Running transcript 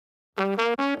Hello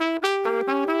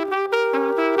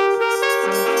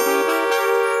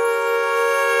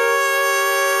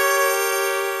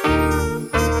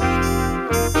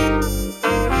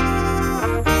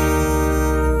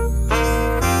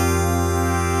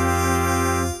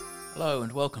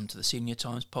and welcome to the Senior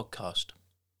Times podcast.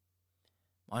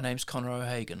 My name's Conor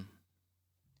O'Hagan.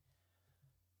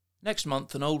 Next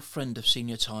month, an old friend of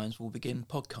Senior Times will begin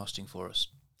podcasting for us.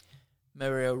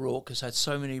 Mary O'Rourke has had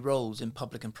so many roles in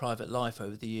public and private life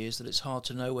over the years that it's hard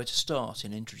to know where to start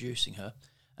in introducing her,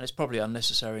 and it's probably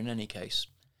unnecessary in any case.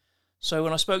 So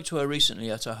when I spoke to her recently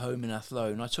at her home in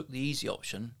Athlone, I took the easy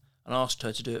option and asked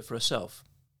her to do it for herself.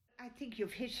 I think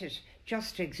you've hit it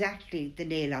just exactly the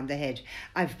nail on the head.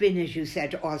 I've been, as you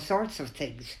said, all sorts of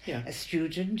things. Yeah. A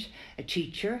student, a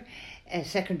teacher, a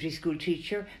secondary school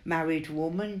teacher, married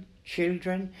woman,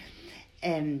 children,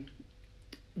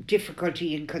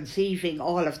 difficulty in conceiving,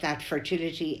 all of that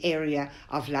fertility area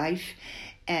of life,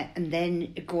 and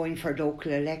then going for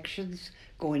local elections,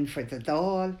 going for the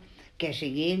Dáil,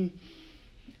 getting in,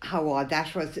 how all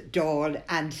that was, Dáil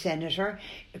and senator,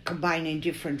 combining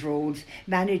different roles,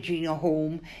 managing a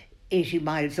home 80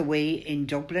 miles away in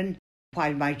Dublin,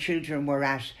 while my children were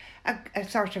at a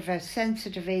sort of a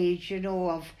sensitive age,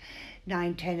 of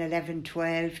 9, 10, 11,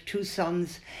 12, 2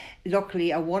 sons. Luckily,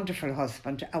 a wonderful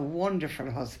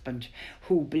husband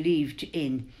who believed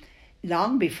in,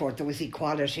 long before there was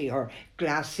equality or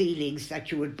glass ceilings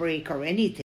that you would break or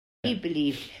anything. He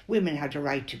believed women had a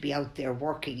right to be out there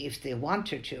working if they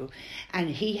wanted to, and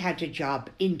he had a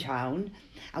job in town.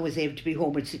 I was able to be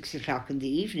home at 6 o'clock in the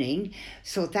evening,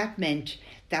 so that meant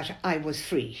that I was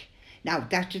free. Now,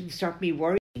 that didn't stop me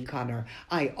worrying, Conor.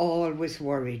 I always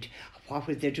worried, what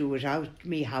would they do without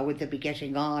me? How would they be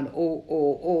getting on?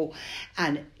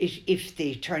 And if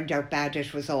they turned out bad,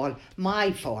 it was all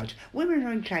my fault. Women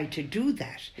are inclined to do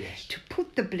that, Yes. to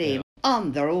put the blame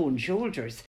on their own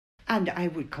shoulders. And I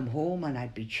would come home and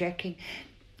I'd be checking.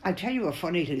 I'll tell you a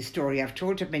funny little story. I've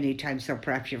told it many times, so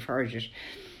perhaps you've heard it.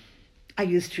 I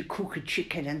used to cook a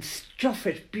chicken and stuff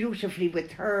it beautifully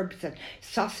with herbs and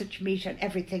sausage meat and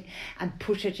everything and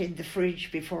put it in the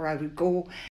fridge before I would go.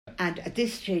 And at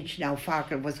this stage now,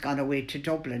 Farkle was gone away to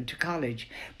Dublin to college.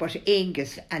 But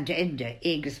Angus and Enda,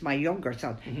 Angus my younger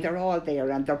son, they're all there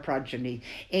and their progeny.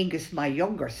 Angus my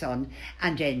younger son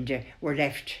and Enda were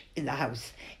left in the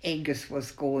house. Angus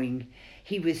was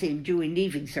he was in doing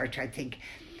leaving cert, I think.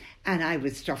 And I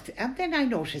was stuffed. And then I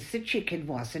noticed the chicken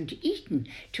wasn't eaten,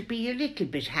 to be a little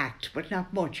bit hacked, but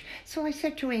not much. So I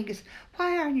said to Angus,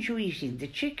 why aren't you eating the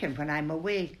chicken when I'm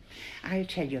away? I'll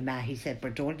tell you, Ma, he said,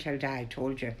 but don't tell Dad I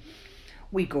told you.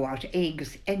 We go out,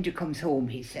 Enda comes home,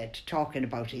 he said, talking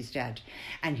about his dad.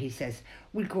 And he says,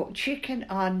 we'll go, chicken?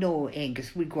 Oh, no,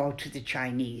 Angus, we'll go out to the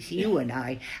Chinese, you and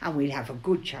I, and we'll have a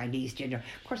good Chinese dinner.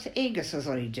 Of course, Angus was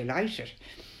only delighted.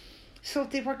 So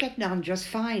they were getting on just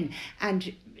fine.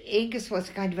 And Angus was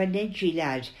kind of an edgy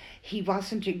lad. He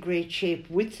wasn't in great shape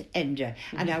with Enda,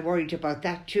 and I worried about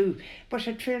that too. But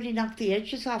it fairly knocked the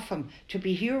edges off him to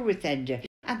be here with Enda.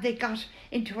 And they got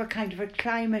into a kind of a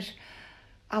climate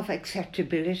of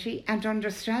acceptability and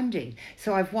understanding.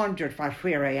 So I've wondered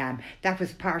where I am. That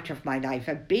was part of my life,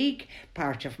 a big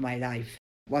part of my life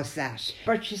was that.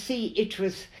 But you see, it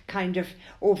was kind of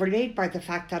overlaid by the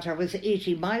fact that I was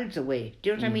 80 miles away.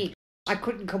 Do you know what I mean? I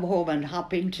couldn't come home and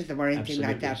hop into them or anything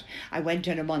like that. I went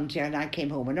on a Monday and I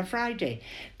came home on a Friday.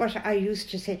 But I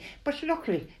used to say, but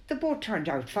luckily, they both turned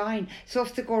out fine. So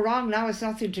if they go wrong now, it's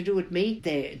nothing to do with me.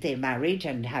 They married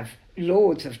and have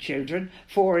loads of children,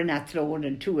 4 in Athlone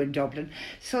and 2 in Dublin.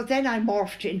 So then I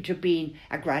morphed into being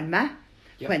a grandma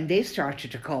when they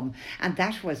started to come. And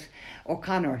that was,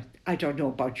 Conor, I don't know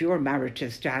about your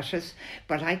marital status,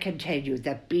 but I can tell you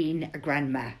that being a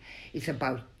grandma is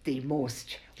about the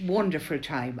most wonderful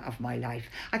time of my life.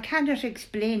 I cannot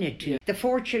explain it to you. The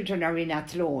 4 children are in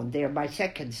Athlone. They're my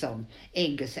second son,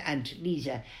 Angus and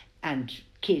Lisa and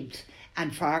kids.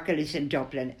 And Farkle is in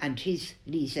Dublin and his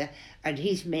Lisa and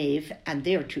his Maeve and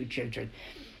their 2 children.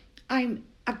 I'm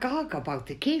agog about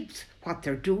the kids, what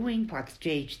they're doing, what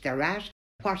stage they're at,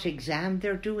 what exam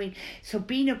they're doing. So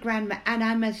being a grandma, and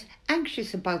I'm as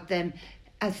anxious about them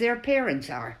as their parents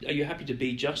are. Are you happy to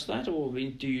be just that, or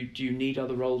do you need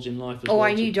other roles in life as well? well?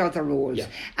 I need other roles. Yeah.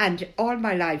 And all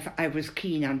my life I was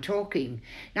keen on talking.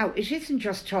 Now, it isn't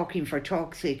just talking for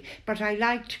talk's sake, but I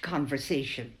liked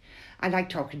conversation. I like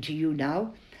talking to you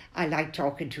now. I like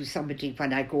talking to somebody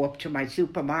when I go up to my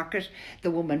supermarket, the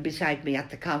woman beside me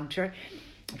at the counter.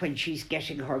 when she's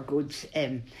getting her goods,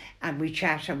 and we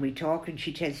chat and we talk, and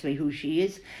she tells me who she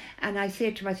is, and I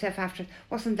say to myself after,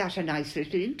 wasn't that a nice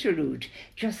little interlude,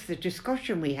 just the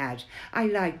discussion we had. I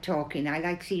like talking, I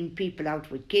like seeing people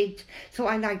out with kids, so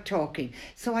I like talking.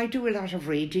 So I do a lot of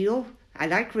radio. I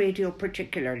like radio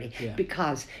particularly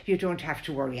because you don't have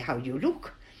to worry how you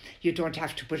look. You don't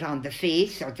have to put on the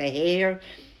face or the hair.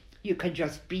 You can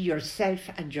just be yourself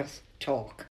and just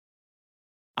talk.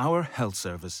 Our health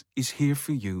service is here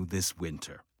for you this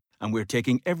winter, and we're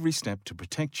taking every step to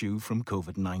protect you from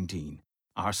COVID-19.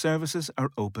 Our services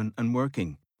are open and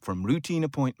working, from routine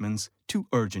appointments to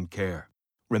urgent care.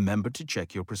 Remember to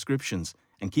check your prescriptions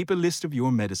and keep a list of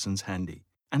your medicines handy.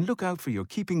 And look out for your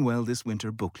Keeping Well This Winter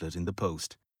booklet in the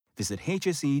post. Visit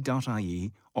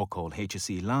hse.ie or call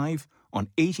HSE Live on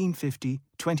 1850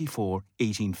 24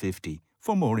 1850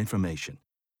 for more information.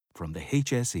 From the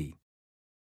HSE.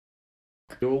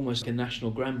 You're almost a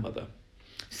national grandmother.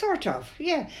 Sort of,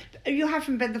 yeah. You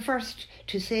haven't been the first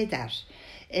to say that.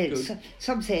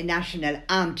 Some say national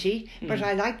auntie, but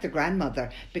I like the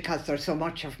grandmother because there's so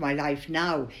much of my life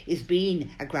now is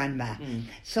being a grandma.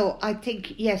 So I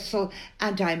think, yes,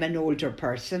 and I'm an older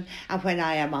person, and when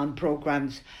I am on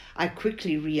programmes, I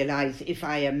quickly realise if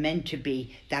I am meant to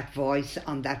be that voice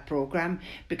on that programme,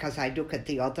 because I look at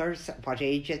the others, what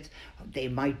ages they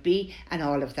might be, and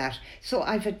all of that. So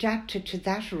I've adapted to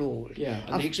that role. Yeah,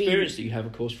 and the experience that you have,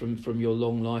 of course, from your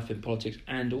long life in politics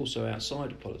and also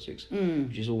outside of politics,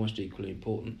 which is almost equally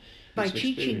important. My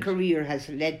teaching career has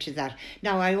led to that.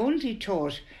 Now, I only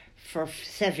taught for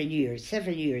 7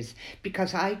 years,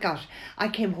 because I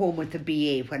came home with a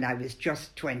BA when I was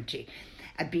just 20,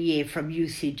 a BA from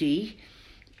UCD,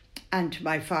 and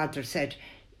my father said,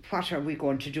 what are we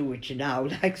going to do with you now,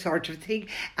 like sort of thing.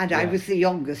 And I was the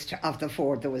youngest of the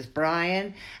four. There was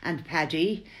Brian and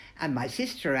Paddy and my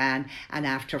sister Anne, and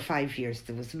after 5 years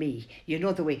there was me. You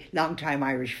know the way long-time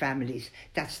Irish families,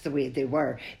 that's the way they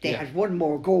were. They had one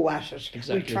more go at it.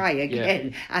 Exactly. We'll try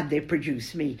again, and they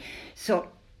produced me. So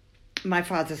my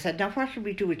father said, now what should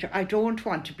we do with you? I don't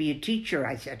want to be a teacher,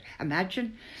 I said.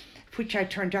 Imagine, which I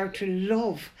turned out to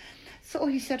love. So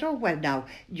he said, oh, well, now,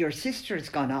 your sister's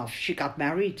gone off. She got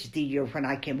married the year when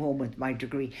I came home with my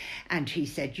degree. And he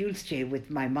said, you'll stay with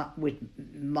with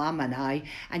Mom and I,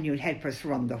 and you'll help us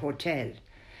run the hotel.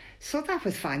 So that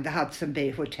was fine, the Hudson Bay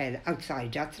Hotel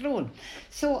outside Athlone.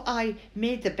 So I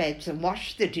made the beds and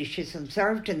washed the dishes and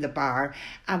served in the bar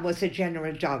and was a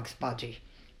general dog's body.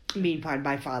 Meanwhile,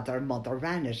 my father and mother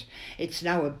ran it. It's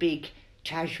now a big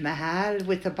Taj Mahal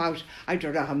with about, I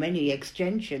don't know how many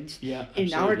extensions. Yeah,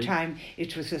 in our time,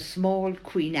 it was a small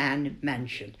Queen Anne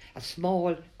mansion,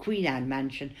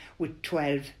 with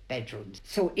 12 bedrooms.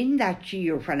 So in that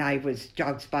year when I was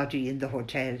dog's body in the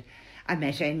hotel, I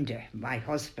met Enda, my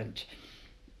husband,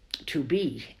 to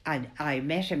be, and I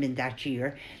met him in that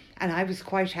year, and I was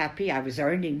quite happy. I was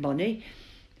earning money.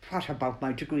 What about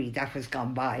my degree? That was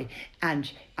gone by. And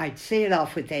I'd sail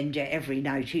off with Enda every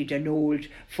night. He'd an old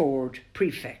Ford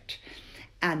Prefect.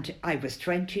 And I was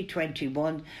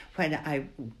 21 when I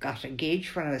got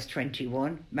engaged when I was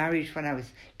 21, married when I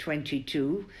was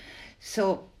 22.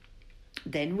 So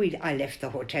then I left the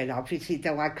hotel, obviously,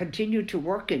 though I continued to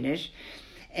work in it,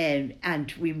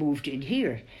 and we moved in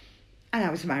here. And I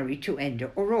was married to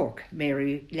Enda O'Rourke.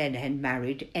 Mary Lenihan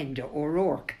married Enda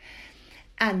O'Rourke.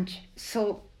 And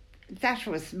so that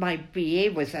was, my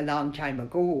BA was a long time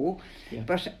ago,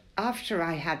 but after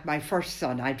I had my first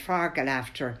son, I'd Fargal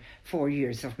after 4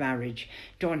 years of marriage.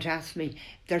 Don't ask me,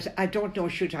 I don't know,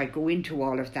 should I go into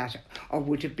all of that, or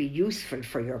would it be useful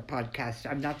for your podcast?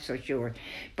 I'm not so sure.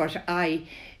 But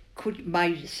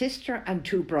my sister and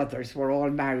 2 brothers were all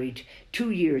married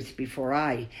 2 years before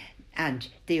and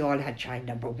they all had child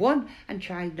number 1 and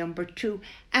child number 2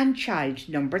 and child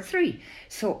number 3.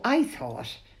 So I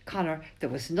thought, Conor, there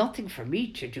was nothing for me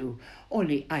to do,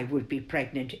 only I would be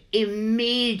pregnant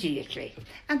immediately.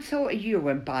 And so a year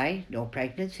went by, no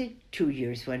pregnancy. 2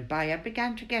 years went by, I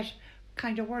began to get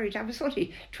kind of worried. I was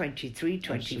only 23,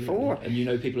 24.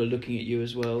 Absolutely. And people are looking at you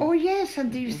as well. Oh yes,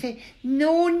 and they say,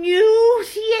 no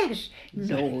news yet.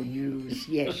 No news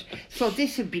yet. So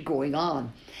this would be going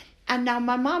on. And now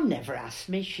my mum never asked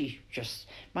me.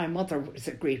 My mother was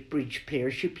a great bridge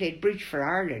player. She played bridge for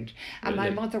Ireland. And my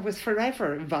mother was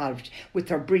forever involved with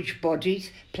her bridge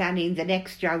buddies, planning the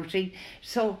next outing.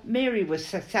 So Mary was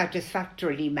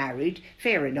satisfactorily married.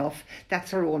 Fair enough.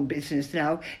 That's her own business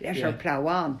now. Let her plough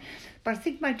on. But I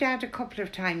think my dad a couple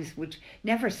of times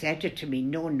never said it to me.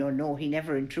 No, he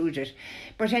never intruded.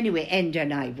 But anyway, Enda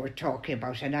and I were talking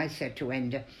about it, and I said to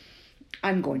Enda,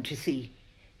 I'm going to see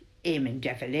Eamon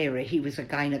de Valera. He was a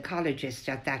gynaecologist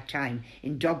at that time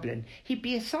in Dublin. He'd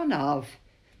be a son of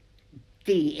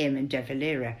the Eamon de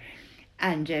Valera.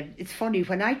 And it's funny,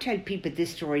 when I tell people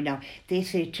this story now, they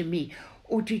say to me,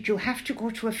 "Oh, did you have to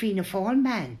go to a Fianna Fáil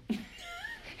man?"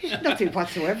 There's nothing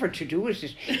whatsoever to do with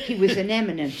it. He was an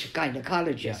eminent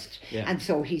gynaecologist, and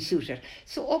so he suited.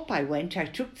 So up I went, I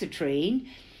took the train.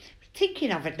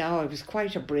 Thinking of it now, I was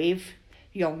quite a brave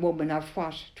young woman of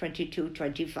 22,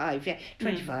 25,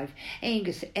 25.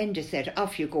 Enda said,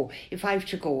 "Off you go. If I have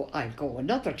to go, I'll go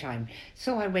another time."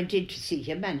 So I went in to see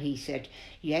him, and he said,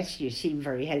 "Yes, you seem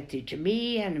very healthy to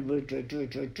me," and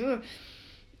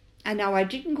now I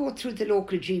didn't go through the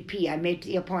local GP. I made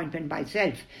the appointment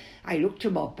myself. I looked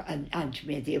him up and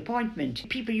made the appointment.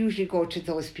 People usually go to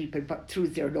those people but through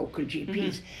their local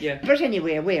GPs. But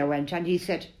anyway, away I went, and he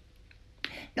said,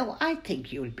 "No, I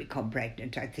think you'll become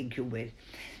pregnant. I think you will.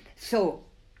 So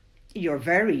you're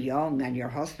very young and your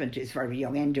husband is very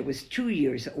young." Enda was 2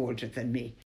 years older than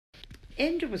me.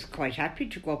 Enda was quite happy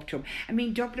to go up to him. I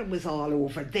mean, Dublin was all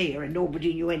over there and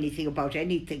nobody knew anything about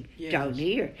anything down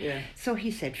here. So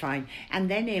he said, fine. And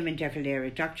then Eamon de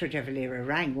Valera, Dr. de Valera,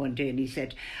 rang one day and he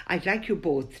said, "I'd like you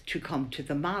both to come to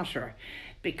the Mater,"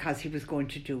 because he was going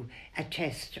to do a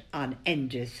test on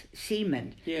Enda's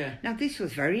semen. Now, this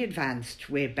was very advanced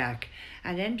way back.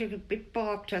 And Enda a bit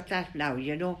balked at that now,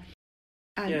 you know.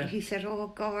 And he said, "Oh,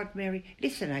 God, Mary,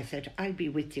 listen," I said, "I'll be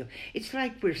with you. It's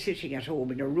like we're sitting at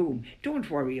home in a room.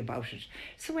 Don't worry about it."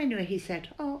 So anyway, he said,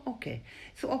 "Oh, okay."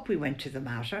 So up we went to the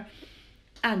Mater,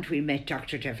 and we met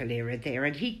Dr. de Valera there,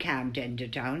 and he calmed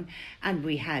Enda down, and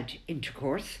we had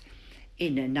intercourse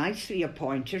in a nicely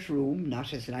appointed room,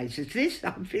 not as nice as this,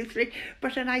 obviously,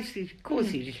 but a nicely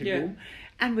cosy little room.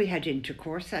 And we had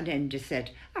intercourse, and Enda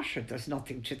said, "Oh, sure, there's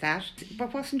nothing to that."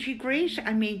 But wasn't he great?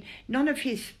 I mean, none of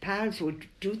his pals would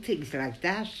do things like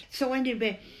that. So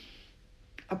anyway,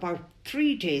 about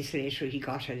 3 days later, he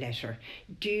got a letter.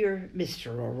 "Dear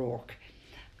Mr. O'Rourke,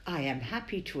 I am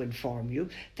happy to inform you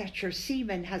that your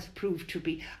semen has proved to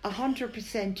be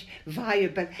 100%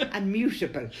 viable and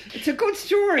mutable." It's a good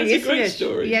story, isn't it? It's a great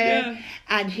story, yeah.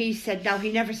 And he said, now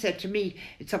he never said to me,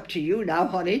 "It's up to you now,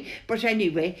 honey." But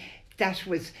anyway, that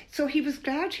was, so he was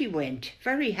glad he went,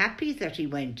 very happy that he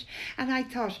went. And I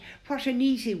thought, what an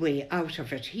easy way out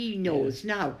of it. He knows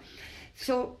now.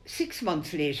 So 6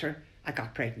 months later, I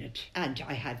got pregnant and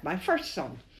I had my first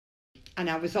son. And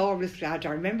I was always glad.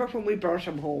 I remember when we brought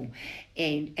him home,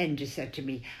 and Enda said to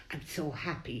me, "I'm so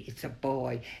happy it's a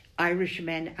boy." Irish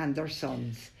men and their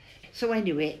sons. So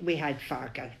anyway, we had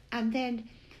Fargal. And then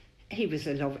he was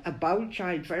a bowel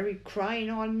child, very crying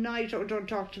all night. "Oh, don't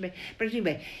talk to me." But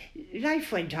anyway,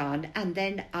 life went on. And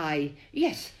then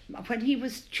when he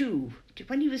was two,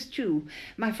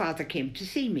 my father came to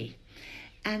see me.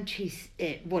 And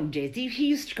one day, he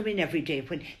used to come in every day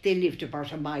when they lived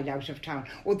about a mile out of town.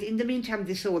 In the meantime,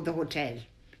 they sold the hotel.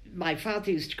 My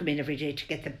father used to come in every day to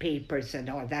get the papers and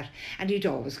all that. And he'd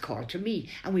always call to me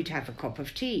and we'd have a cup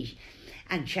of tea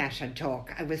and chat and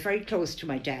talk. I was very close to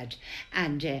my dad.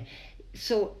 And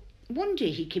so one day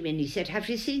he came in, he said, "Have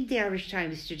you seen the Irish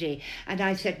Times today?" And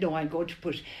I said, "No, I'm going to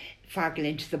put Fargal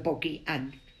into the buggy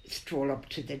and stroll up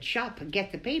to the shop and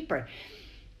get the paper."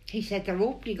 He said, "They're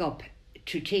opening up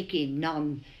to take in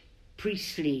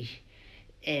non-priestly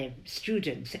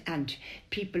students and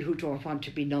people who don't want to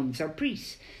be nuns or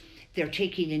priests. They're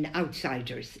taking in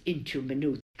outsiders into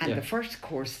Maynooth. And the first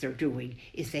course they're doing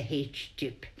is a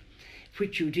HDIP,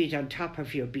 which you did on top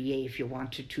of your BA if you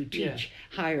wanted to teach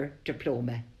higher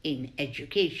diploma in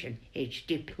education,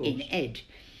 HDIP in Ed.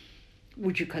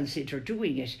 Would you consider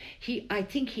doing it?" I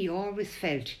think he always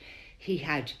felt he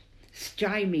had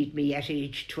stymied me at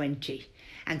age 20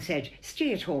 and said,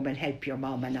 "Stay at home and help your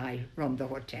mum and I run the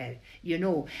hotel," you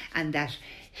know, and that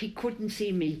he couldn't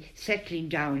see me settling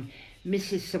down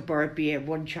Mrs. Suburbia,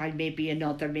 one child, maybe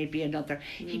another.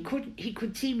 He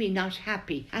could see me not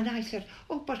happy. And I said,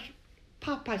 "Oh, but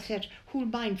Pop," I said, "who'll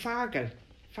mind Fargal?"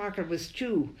 Fargal was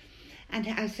 2. And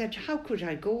I said, "How could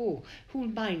I go? Who'll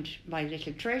mind my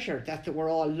little treasure that they were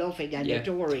all loving and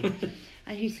adoring?"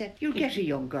 And he said, "You'll get a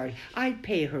young girl. I'll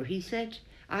pay her," he said.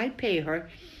 "I'll pay her."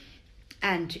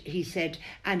 And he said,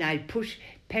 "And I'll put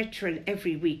petrol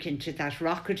every week into that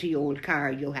rockety old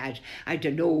car you had. I'd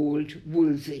an old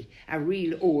Woolsey, a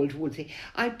real old Woolsey.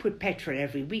 I put petrol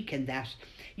every week in that.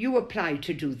 You apply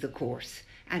to do the course."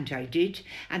 And I did.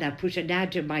 And I put an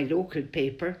ad in my local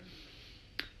paper.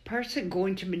 "Person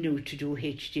going to Maynooth to do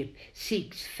HDIP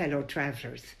seeks fellow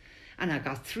travellers." And I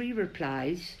got 3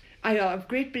 replies. I'm a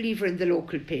great believer in the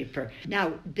local paper.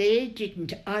 Now,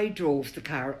 I drove the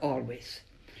car always.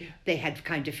 They had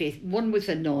kind of faith. One was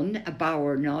a nun, a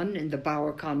Bower nun in the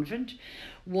Bower convent.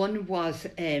 One was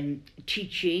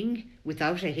teaching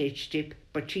without a H-dip,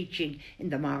 but teaching in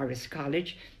the Maris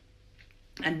College.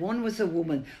 And one was a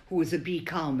woman who was a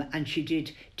BCom, and she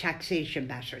did taxation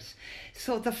matters.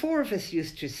 So the four of us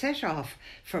used to set off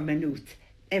for Maynooth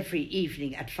every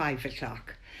evening at 5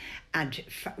 o'clock. And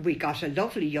we got a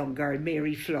lovely young girl,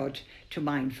 Mary Flood, to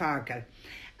mind Fargal.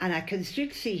 And I can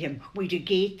still see him. We'd a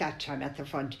gate that time at the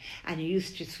front, and he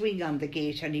used to swing on the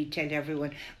gate and he'd tell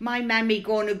everyone, my mammy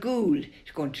going to school.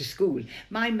 Going to school.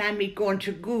 My mammy going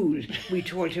to school. We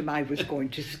told him I was going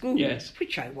to school, yes.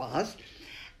 Which I was.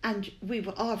 And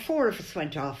all four of us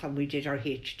went off and we did our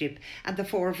H-dip, and the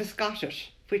four of us got it,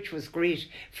 which was great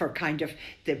for kind of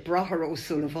the Brother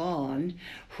O'Sullivan,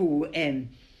 who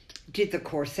did the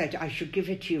course, said I should give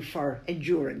it to you for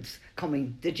endurance,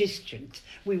 coming the distance.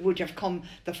 We would have come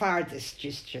the farthest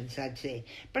distance, I'd say.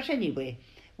 But anyway,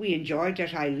 we enjoyed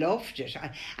it. I loved it.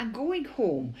 And going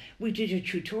home, we did a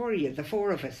tutorial, the four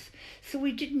of us. So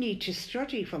we didn't need to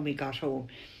study when we got home,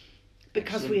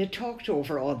 because we had talked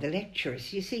over all the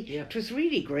lectures. You see, It was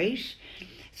really great.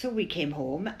 So we came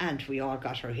home and we all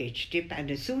got our H-dip.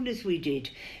 And as soon as we did,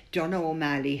 Donna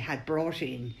O'Malley had brought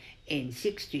in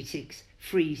 66,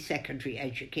 free secondary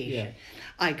education. Yeah.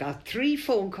 I got 3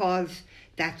 phone calls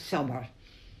that summer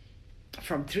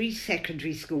from 3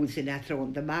 secondary schools in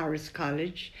Athlone, the Maris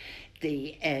College,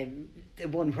 the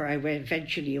one where I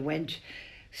eventually went,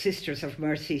 Sisters of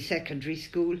Mercy Secondary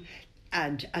School,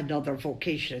 and another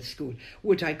vocational school.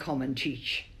 Would I come and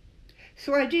teach?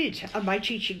 So I did, and my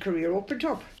teaching career opened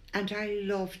up, and I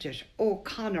loved it. Oh,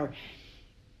 Conor,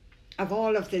 of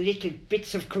all of the little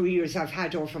bits of careers I've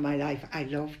had over my life, I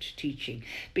loved teaching,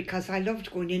 because I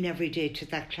loved going in every day to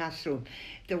that classroom.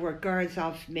 There were girls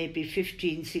of maybe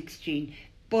 15, 16,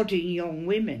 budding young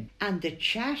women, and the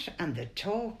chat and the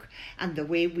talk and the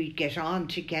way we'd get on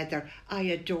together, I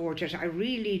adored it. I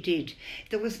really did.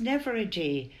 There was never a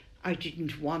day I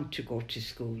didn't want to go to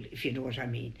school, if you know what I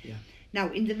mean. Yeah. Now,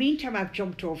 in the meantime, I've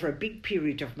jumped over a big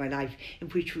period of my life in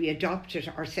which we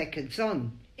adopted our second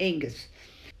son, Angus.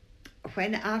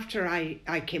 When after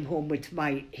I came home with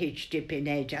my H-dip in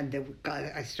Ed and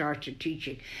I started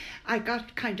teaching, I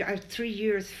got kind of 3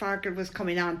 years, Fargal was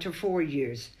coming on to 4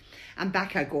 years. And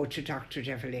back I go to Dr.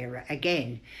 De Valera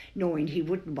again, knowing he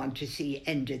wouldn't want to see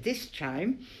Enda this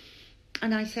time.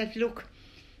 And I said, look,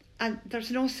 and there's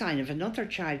no sign of another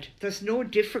child. There's no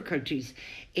difficulties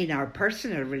in our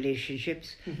personal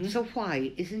relationships. Mm-hmm. So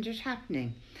why isn't it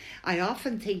happening? I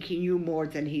often think he knew more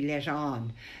than he let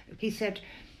on. He said,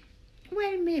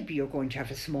 well, maybe you're going to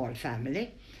have a small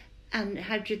family. And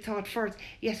had you thought first?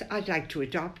 Yes, I'd like to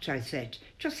adopt, I said,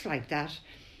 just like that.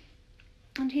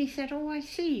 And he said, oh, I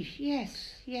see.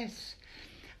 Yes.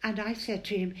 And I said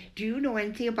to him, do you know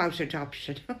anything about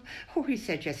adoption? Oh, he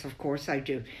said, yes, of course I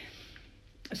do.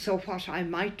 So what I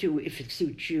might do, if it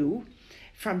suits you,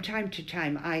 from time to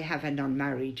time I have an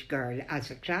unmarried girl as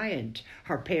a client.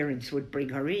 Her parents would bring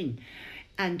her in,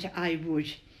 and I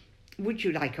would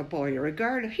you like a boy or a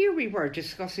girl? Here we were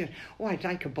discussing, oh, I'd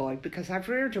like a boy because I've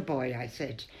reared a boy, I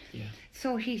said. Yeah.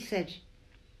 So he said,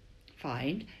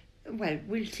 fine, well,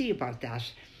 we'll see about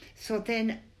that. So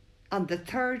then on the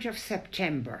 3rd of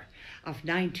September of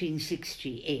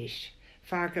 1968,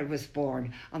 Fargal was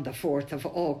born on the 4th of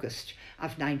August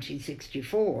of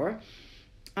 1964.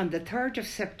 On the 3rd of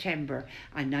September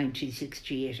in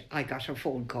 1968, I got a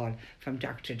phone call from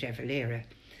Dr. De Valera.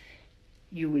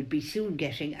 You will be soon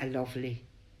getting a lovely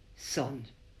son.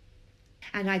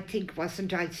 And I think,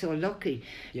 wasn't I so lucky?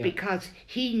 Yeah. Because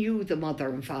he knew the mother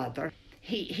and father.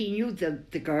 He knew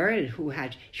the girl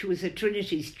she was a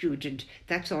Trinity student.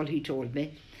 That's all he told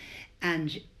me.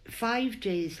 And 5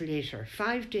 days later,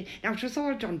 now it was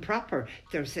all done proper.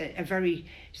 There's a very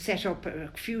set up a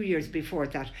few years before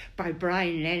that by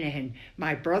Brian Lenihan,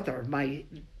 my brother, my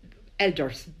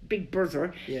elder, big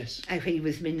brother. Yes. He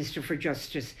was Minister for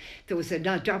Justice. There was an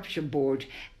adoption board,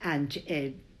 and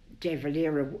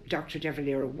Dr. De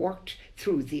Valera worked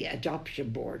through the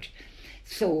adoption board.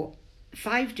 So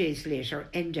 5 days later,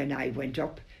 Enda and I went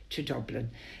up to Dublin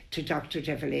to Dr.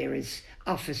 De Valera's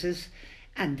offices,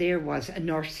 and there was a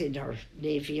nurse in her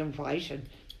navy and white and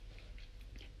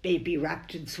baby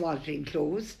wrapped in swaddling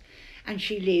clothes, and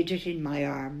she laid it in my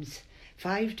arms.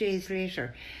 5 days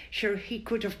later, sure, he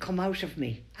could have come out of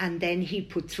me. And then he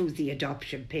put through the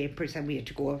adoption papers, and we had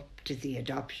to go up to the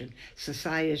Adoption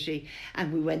Society,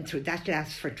 and we went through that.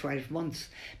 Lasts for 12 months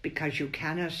because you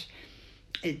cannot,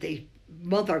 the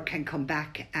mother can come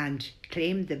back and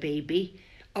claim the baby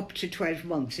up to 12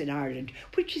 months in Ireland,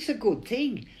 which is a good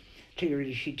thing.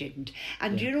 clearly she didn't.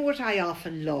 And you know what I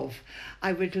often love?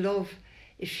 I would love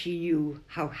if she knew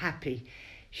how happy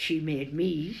she made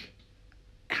me,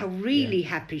 how really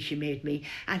happy she made me,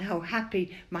 and how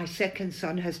happy my second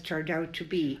son has turned out to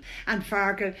be. And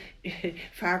Fargal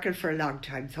for a long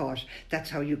time thought that's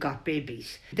how you got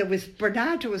babies.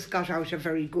 Barnado's got out a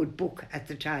very good book at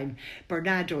the time,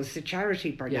 Barnado's, the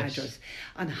charity Barnado's,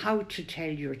 on how to tell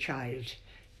your child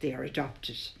they are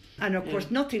adopted. And of course,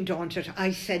 nothing daunted,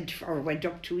 I went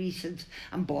up to Eason's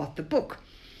and bought the booklet.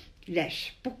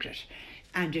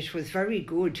 And it was very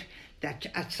good that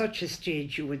at such a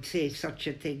stage you would say such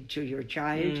a thing to your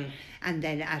child, and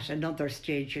then at another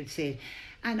stage you'd say,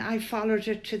 and I followed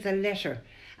it to the letter,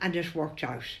 and it worked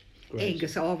out. Great.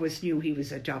 Angus always knew he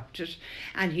was adopted,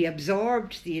 and he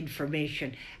absorbed the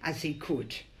information as he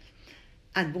could.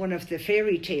 And one of the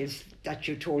fairy tales that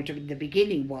you told him in the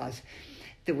beginning was,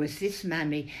 there was this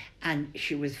mammy, and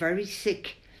she was very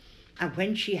sick. And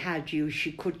when she had you,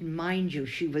 she couldn't mind you.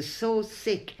 She was so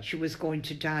sick, she was going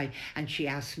to die. And she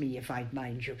asked me if I'd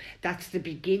mind you. That's the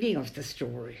beginning of the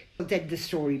story. But then the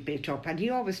story built up, and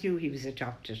he always knew he was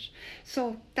adopted.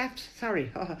 So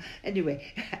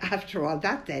anyway, after all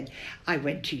that then, I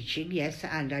went teaching, yes,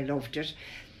 and I loved it.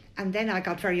 And then I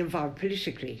got very involved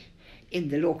politically in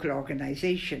the local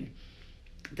organisation.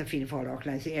 The Fianna Fáil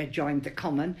organisation. I joined the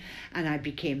Common, and I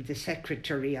became the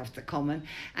secretary of the Common.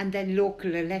 And then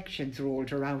local elections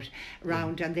rolled around,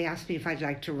 and they asked me if I'd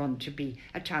like to run to be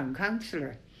a town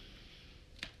councillor.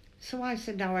 So I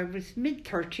said, now I was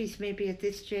mid-30s maybe at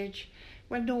this stage.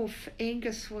 Well, no,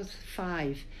 Angus was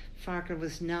 5, Fargal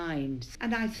was 9.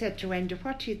 And I said to Enda,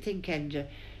 what do you think, Enda?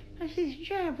 I said,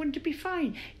 yeah, wouldn't it be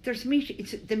fine?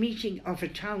 The meeting of a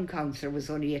town councillor was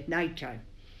only at night time.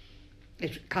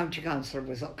 County council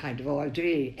was kind of all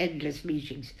day, endless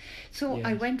meetings. So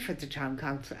I went for the town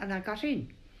council and I got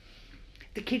in.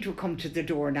 The kid would come to the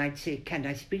door and I'd say, can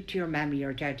I speak to your mammy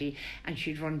or daddy? And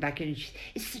she'd run back in and she'd say,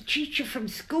 it's the teacher from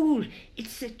school.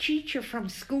 It's the teacher from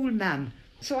school, ma'am.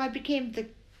 So I became the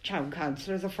town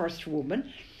councillor, the first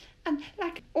woman. And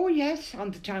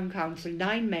on the town council,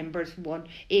 9 members,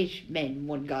 8 men,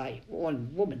 1 guy,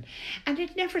 1 woman. And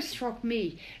it never struck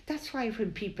me. That's why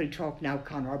when people talk now,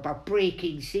 Conor, about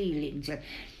breaking ceilings,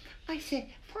 I say,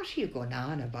 what are you going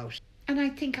on about? And I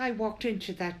think I walked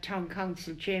into that town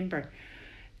council chamber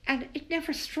and it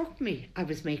never struck me I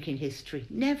was making history.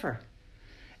 Never.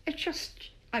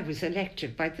 I was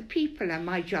elected by the people and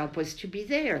my job was to be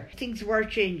there. Things were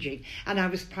changing and I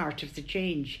was part of the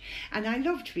change. And I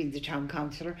loved being the town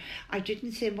councillor. I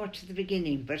didn't say much at the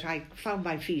beginning, but I found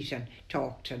my feet and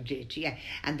talked and did,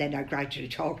 And then I gradually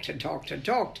talked.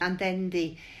 And then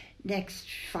the next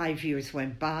 5 years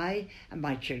went by and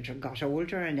my children got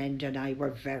older and Enda and I were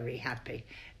very happy.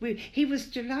 He was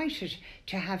delighted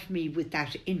to have me with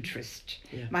that interest.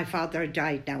 Yeah. My father had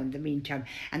died now in the meantime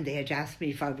and they had asked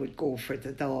me if I would go for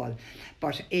the Dáil.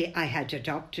 But I had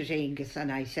adopted Angus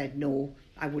and I said no,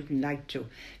 I wouldn't like to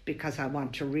because I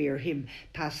want to rear him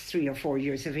past 3 or 4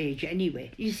 years of age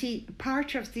anyway. You see,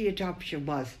 part of the adoption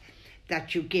was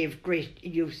that you gave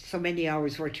so many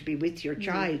hours were to be with your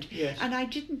child. Yes. And I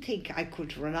didn't think I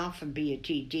could run off and be a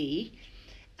TD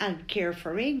and care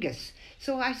for Angus.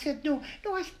 So I said, no,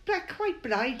 quite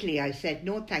blithely I said,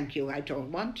 no, thank you, I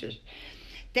don't want it.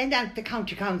 Then the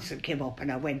county council came up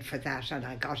and I went for that and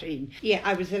I got in. Yeah,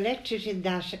 I was elected in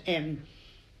that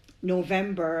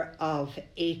November of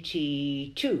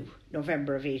 82.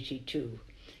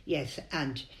 Yes,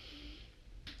 and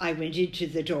I went into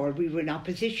the Dáil. We were in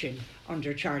opposition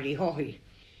under Charlie Haughey,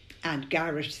 and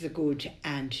Garrett the Good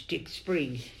and Dick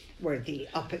Spring were the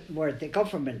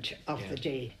government of the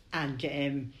day.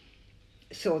 And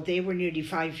so they were nearly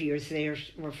 5 years there,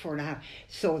 or 4.5,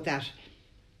 so that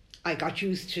I got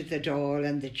used to the Dáil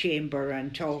and the chamber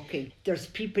and talking. There's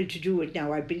people to do it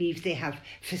now. I believe they have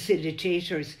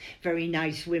facilitators, very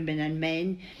nice women and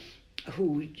men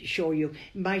who show you.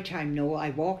 In my time, no, I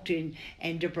walked in,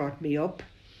 Enda brought me up,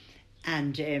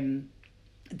 and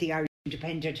the Irish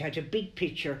Independent had a big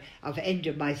picture of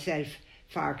Enda, myself,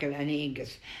 Fargal and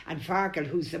Angus. And Fargal,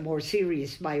 who's the more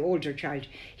serious, my older child,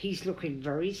 he's looking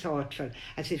very thoughtful,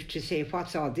 as if to say,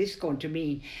 what's all this going to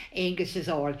mean? Angus is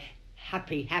all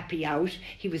happy out.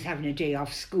 He was having a day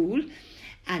off school.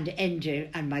 And Enda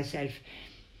and myself,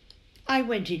 I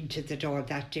went into the Dáil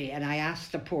that day and I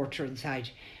asked the porter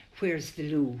inside, where's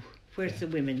the loo? Where's the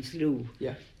women's loo?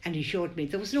 Yeah. And he showed me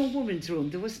there was no women's room,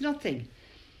 there was nothing.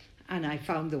 And I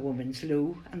found the women's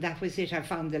loo, and that was it. I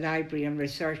found the library and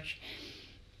research.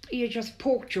 You just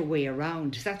poked your way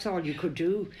around. That's all you could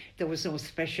do. There was no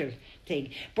special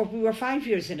thing. But we were 5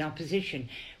 years in opposition,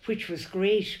 which was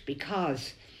great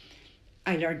because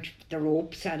I learned the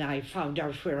ropes and I found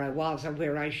out where I was and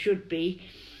where I should be.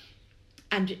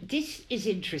 And this is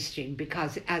interesting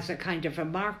because as a kind of a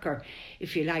marker,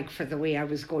 if you like, for the way I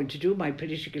was going to do my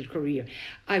political career,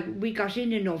 we got in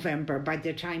November. By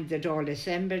the time the Dáil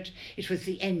assembled, it was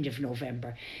the end of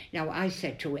November. Now I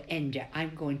said to Enda,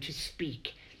 I'm going to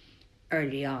speak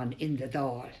early on in the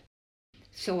Dáil.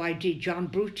 So I did. John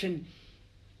Bruton,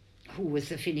 who was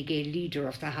the Fine Gael leader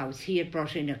of the House, he had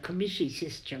brought in a committee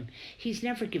system. He's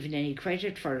never given any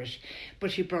credit for it,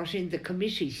 but he brought in the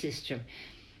committee system.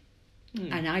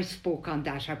 And I spoke on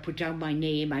that. I put down my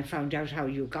name. I found out how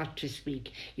you got to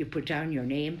speak. You put down your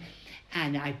name,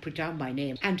 and I put down my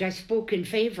name. And I spoke in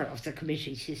favour of the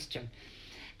committee system.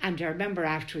 And I remember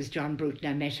afterwards, John Bruton,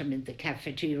 I met him in the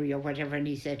cafeteria or whatever, and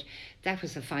he said, that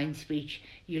was a fine speech.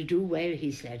 You'll do well,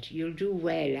 he said. You'll do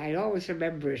well. I always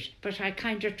remember it. But I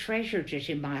kind of treasured it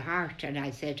in my heart, and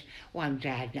I said, well, I'm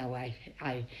glad now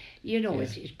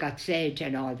it got said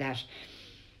and all that.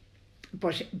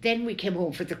 But then we came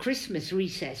home for the Christmas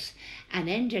recess, and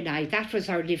Enda and I, that was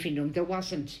our living room. There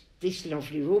wasn't this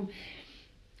lovely room.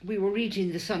 We were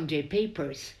reading the Sunday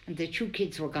papers, and the two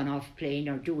kids were gone off playing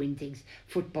or doing things,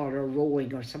 football or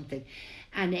rowing or something.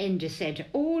 And Enda said,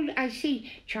 oh, I see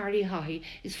Charlie Haughey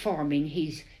is forming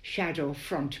his shadow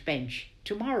front bench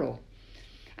tomorrow.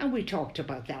 And we talked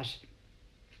about that.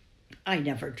 I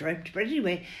never dreamt. But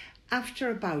anyway, after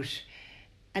about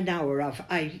an hour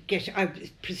I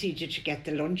proceeded to get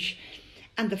the lunch,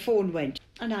 and the phone went,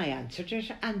 and I answered it,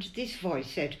 and this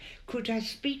voice said, could I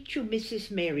speak to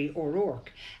Mrs. Mary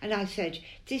O'Rourke? And I said,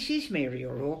 this is Mary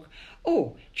O'Rourke.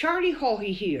 Oh, Charlie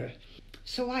Haughey here.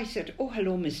 So I said, oh,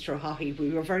 hello, Mr. Haughey. We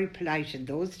were very polite in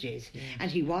those days,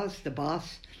 and he was the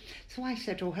boss. So I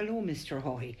said, oh, hello, Mr.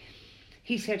 Haughey.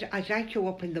 He said, I'd like you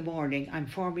up in the morning. I'm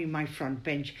forming my front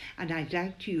bench, and I'd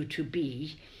like you to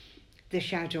be the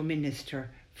Shadow Minister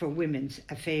for Women's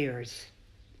Affairs.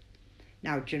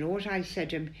 Now, do you know what I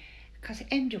said to him? Because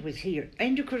Enda was here.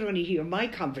 Enda could only hear my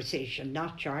conversation,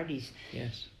 not Charlie's.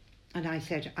 Yes. And I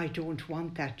said, I don't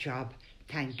want that job,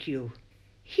 thank you.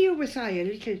 Here was I, a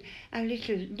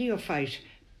little neophyte,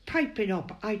 piping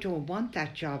up, I don't want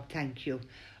that job, thank you.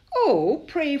 Oh,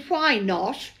 pray, why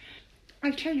not?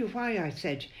 I'll tell you why, I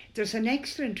said. There's an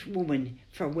excellent woman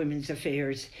for Women's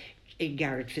Affairs in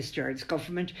Garret Fitzgerald's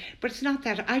government, but it's not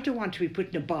that. I don't want to be put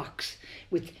in a box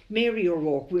with Mary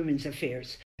O'Rourke, Women's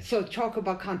Affairs. So talk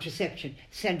about contraception,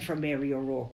 send for Mary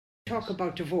O'Rourke. Talk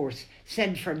about divorce,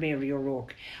 send for Mary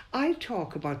O'Rourke. I'll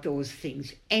talk about those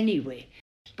things anyway,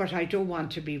 but I don't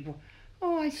want to be,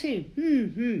 oh, I see,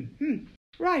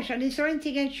 Right, and is there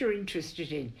anything else you're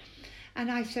interested in?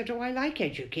 And I said, oh, I like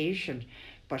education.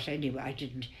 But anyway, I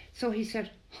didn't. So he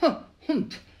said,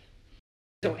 humph.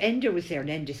 So Enda was there, and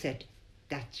Enda said,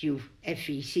 that's you,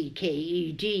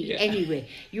 Fecked. Yeah. Anyway,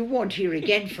 you won't hear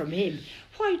again from him.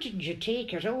 Why didn't you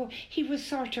take it? Oh, he was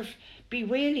sort of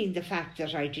bewailing the fact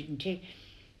that I didn't take.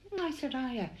 And I said,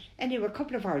 Anyway, a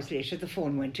couple of hours later, the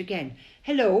phone went again.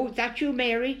 Hello, that you,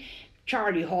 Mary?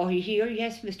 Charlie Haughey here.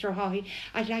 Yes, Mr. Haughey.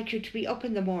 I'd like you to be up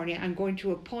in the morning. I'm going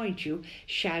to appoint you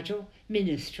Shadow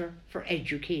Minister for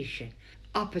Education,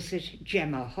 opposite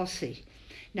Gemma Hussey.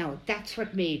 Now, that's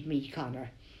what made me,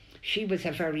 Conor. She was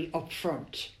a very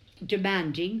upfront,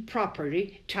 demanding,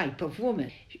 properly type of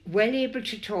woman. Well able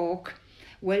to talk,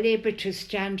 well able to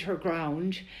stand her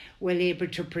ground, well able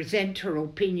to present her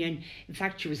opinion. In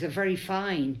fact, she was a very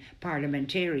fine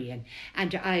parliamentarian.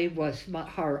 And I was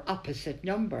her opposite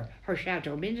number, her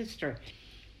shadow minister.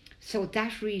 So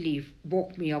that really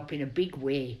woke me up in a big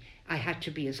way. I had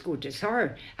to be as good as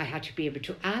her. I had to be able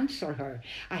to answer her.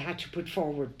 I had to put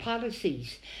forward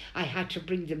policies. I had to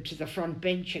bring them to the front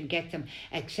bench and get them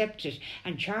accepted.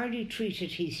 And Charlie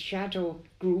treated his shadow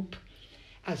group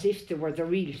as if they were the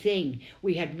real thing.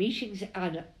 We had meetings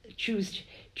on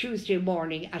Tuesday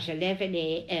morning at 11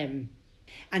 a.m.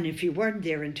 And if you weren't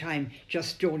there in time,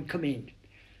 just don't come in.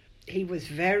 He was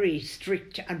very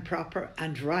strict and proper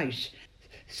and right.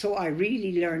 So I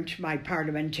really learnt my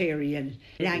parliamentarian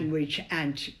language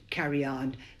and carry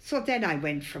on. So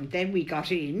then we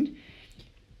got in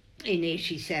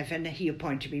 87, he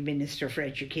appointed me Minister for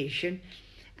Education.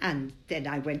 And then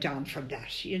I went on from that,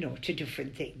 to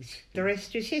different things. The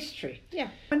rest is history. Yeah.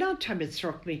 An odd time it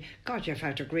struck me, God, you've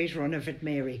had a great run of it,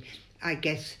 Mary. I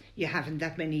guess you haven't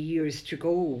that many years to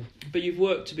go. But you've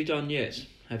work to be done yet.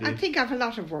 I think I have a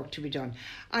lot of work to be done.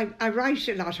 I write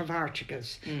a lot of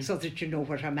articles so that you know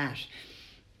what I'm at.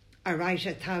 I write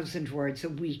 1,000 words a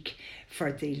week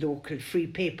for the local free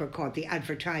paper called The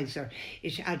Advertiser.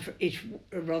 It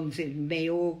runs in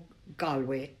Mayo,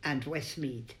 Galway and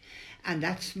Westmeath. And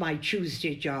that's my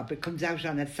Tuesday job. It comes out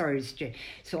on a Thursday.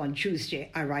 So on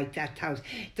Tuesday, I write that out.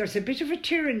 There's a bit of a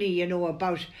tyranny,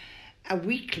 about a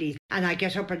weekly. And I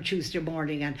get up on Tuesday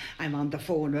morning and I'm on the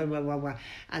phone. And,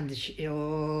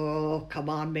 come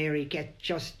on, Mary, get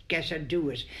and do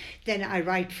it. Then I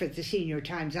write for the Senior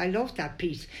Times. I love that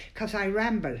piece because I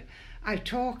ramble. I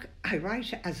talk, I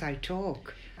write as I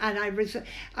talk. And I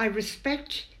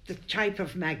respect the type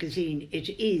of magazine it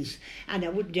is, and I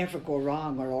would never go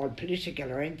wrong or all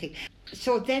political or anything.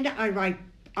 So then I write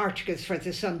articles for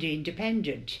the Sunday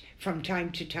Independent from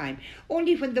time to time,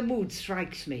 only when the mood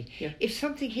strikes me. Yeah. If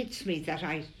something hits me that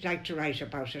I like to write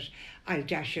about it, I'll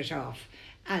dash it off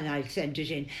and I'll send it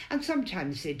in. And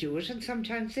sometimes they do it and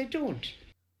sometimes they don't.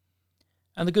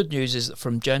 And the good news is that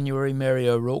from January, Mary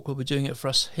O'Rourke will be doing it for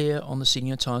us here on the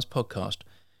Senior Times podcast.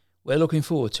 We're looking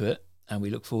forward to it, and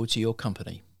we look forward to your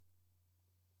company.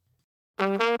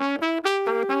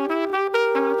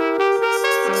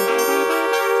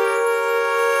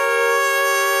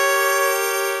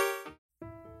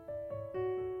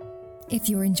 If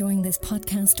you're enjoying this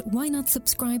podcast, why not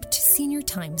subscribe to Senior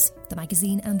Times, the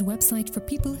magazine and website for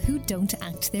people who don't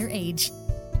act their age?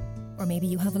 Or maybe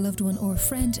you have a loved one or a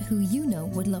friend who you know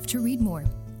would love to read more.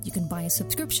 You can buy a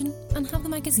subscription and have the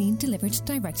magazine delivered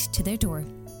direct to their door.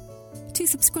 To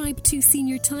subscribe to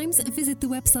Senior Times, visit the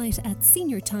website at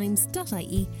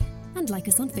seniortimes.ie and like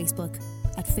us on Facebook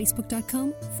at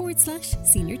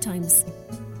facebook.com/Senior Times.